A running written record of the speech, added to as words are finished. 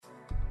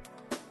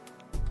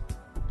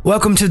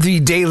Welcome to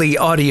the Daily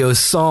Audio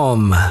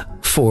Psalm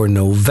for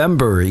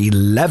November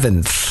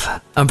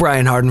 11th. I'm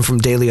Brian Harden from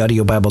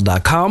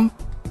dailyaudiobible.com.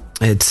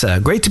 It's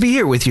great to be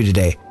here with you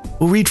today.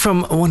 We'll read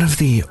from one of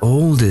the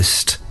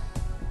oldest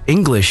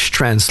English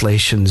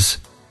translations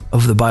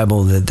of the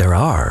Bible that there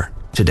are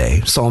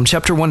today, Psalm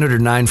chapter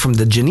 109 from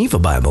the Geneva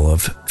Bible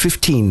of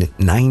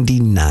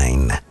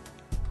 1599.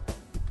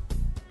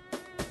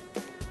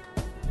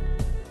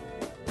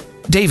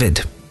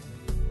 David,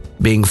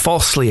 being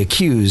falsely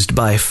accused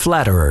by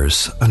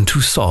flatterers unto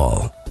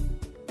Saul,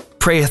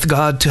 prayeth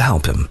God to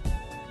help him,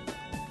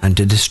 and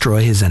to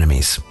destroy his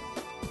enemies.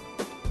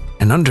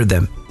 And under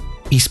them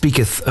he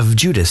speaketh of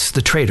Judas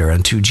the traitor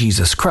unto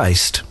Jesus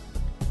Christ,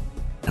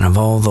 and of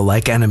all the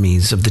like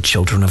enemies of the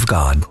children of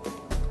God,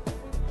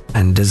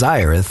 and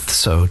desireth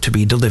so to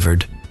be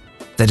delivered,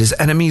 that his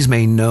enemies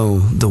may know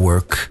the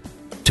work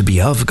to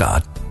be of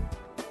God.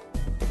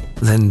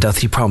 Then doth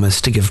he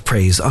promise to give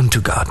praise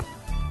unto God.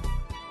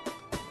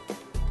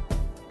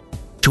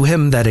 To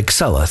him that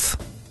excelleth,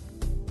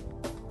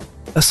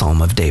 a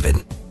psalm of David.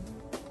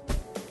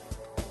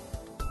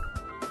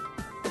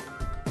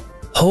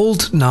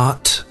 Hold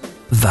not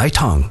thy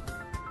tongue,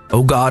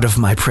 O God of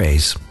my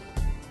praise.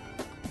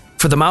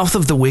 For the mouth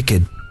of the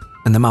wicked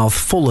and the mouth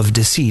full of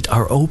deceit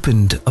are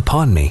opened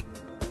upon me.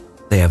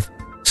 They have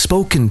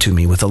spoken to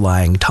me with a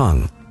lying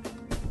tongue.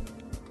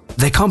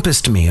 They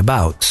compassed me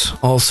about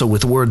also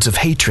with words of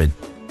hatred,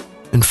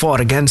 and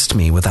fought against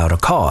me without a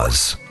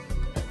cause.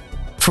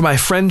 For my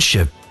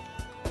friendship,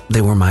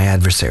 they were my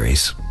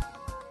adversaries,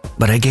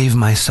 but I gave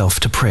myself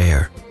to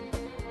prayer,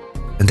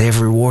 and they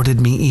have rewarded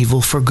me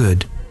evil for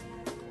good,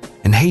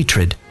 and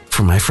hatred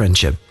for my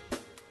friendship.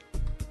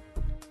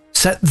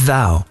 Set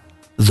thou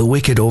the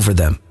wicked over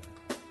them,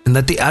 and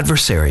let the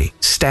adversary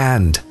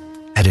stand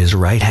at his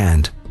right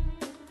hand.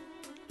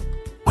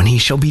 When he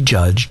shall be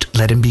judged,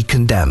 let him be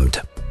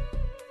condemned,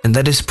 and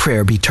let his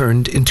prayer be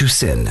turned into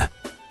sin.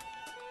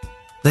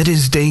 Let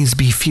his days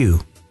be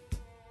few,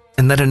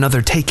 and let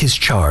another take his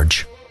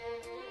charge.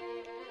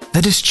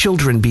 Let his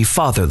children be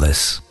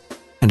fatherless,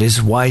 and his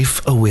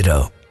wife a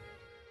widow.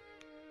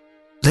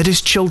 Let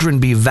his children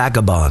be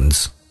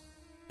vagabonds,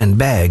 and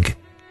beg,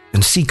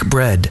 and seek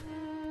bread,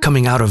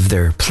 coming out of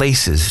their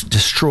places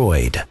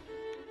destroyed.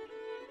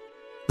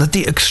 Let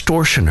the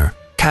extortioner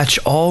catch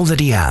all that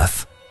he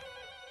hath,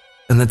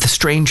 and let the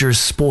strangers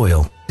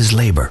spoil his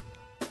labor.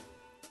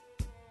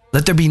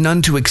 Let there be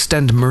none to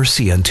extend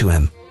mercy unto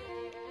him,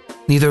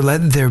 neither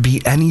let there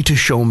be any to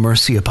show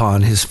mercy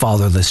upon his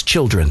fatherless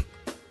children.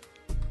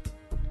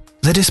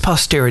 Let his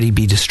posterity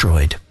be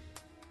destroyed,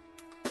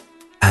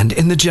 and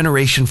in the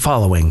generation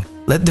following,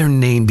 let their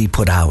name be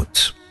put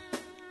out.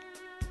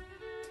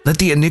 Let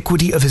the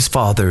iniquity of his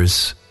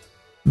fathers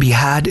be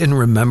had in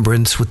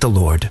remembrance with the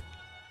Lord,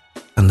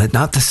 and let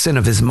not the sin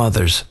of his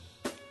mothers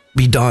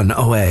be done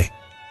away.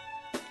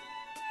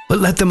 But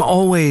let them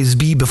always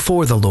be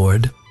before the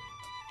Lord,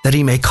 that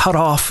he may cut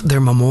off their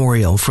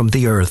memorial from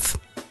the earth,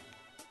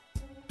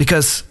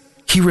 because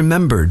he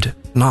remembered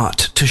not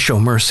to show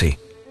mercy,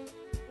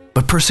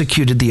 but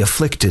persecuted the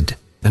afflicted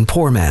and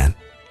poor man,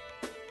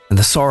 and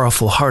the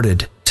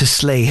sorrowful-hearted to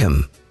slay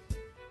him.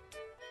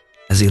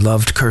 As he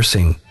loved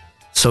cursing,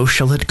 so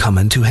shall it come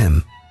unto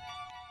him,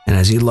 and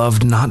as he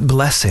loved not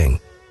blessing,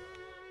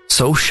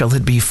 so shall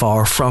it be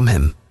far from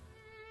him.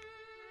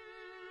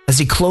 As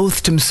he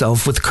clothed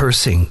himself with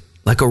cursing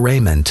like a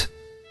raiment,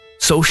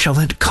 so shall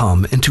it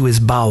come into his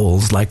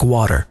bowels like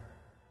water,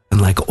 and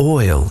like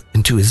oil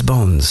into his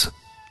bones.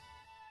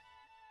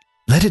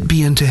 Let it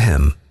be unto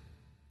him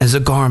as a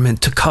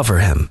garment to cover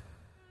him,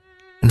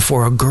 and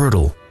for a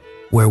girdle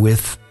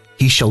wherewith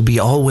he shall be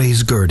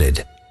always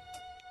girded.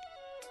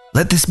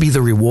 Let this be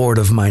the reward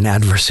of mine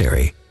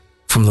adversary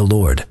from the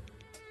Lord,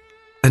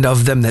 and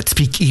of them that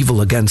speak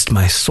evil against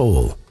my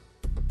soul.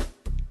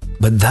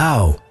 But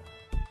thou,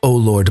 O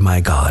Lord my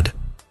God,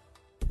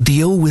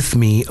 deal with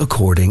me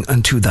according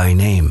unto thy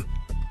name.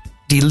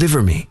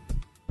 Deliver me,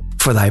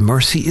 for thy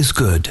mercy is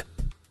good.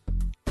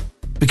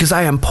 Because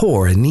I am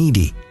poor and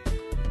needy,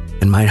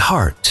 and my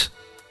heart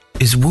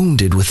is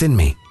wounded within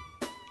me.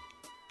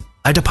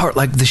 I depart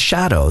like the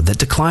shadow that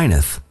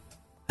declineth,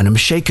 and am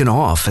shaken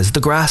off as the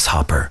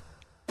grasshopper.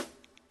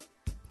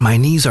 My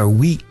knees are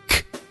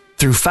weak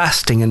through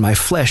fasting, and my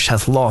flesh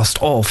hath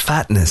lost all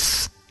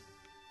fatness.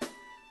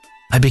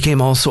 I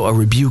became also a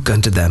rebuke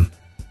unto them.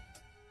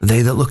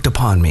 They that looked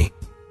upon me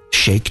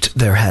shaked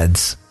their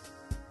heads.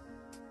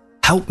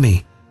 Help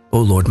me, O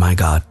Lord my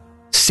God,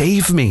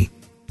 save me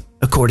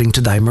according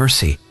to thy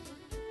mercy.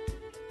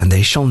 And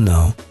they shall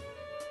know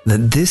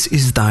that this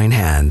is thine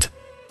hand,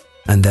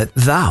 and that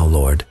thou,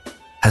 Lord,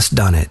 hast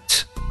done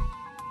it.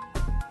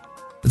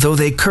 Though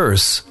they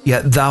curse,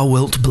 yet thou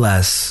wilt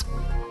bless.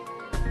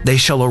 They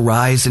shall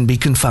arise and be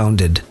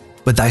confounded,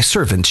 but thy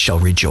servants shall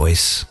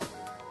rejoice.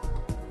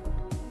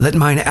 Let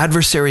mine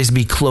adversaries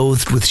be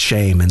clothed with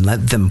shame, and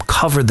let them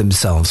cover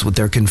themselves with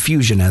their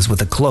confusion as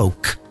with a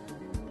cloak.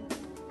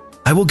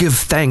 I will give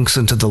thanks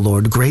unto the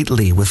Lord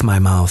greatly with my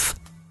mouth,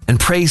 and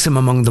praise him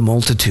among the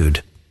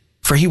multitude.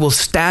 For he will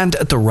stand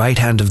at the right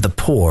hand of the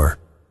poor,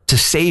 to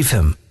save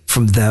him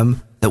from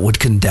them that would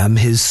condemn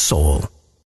his soul.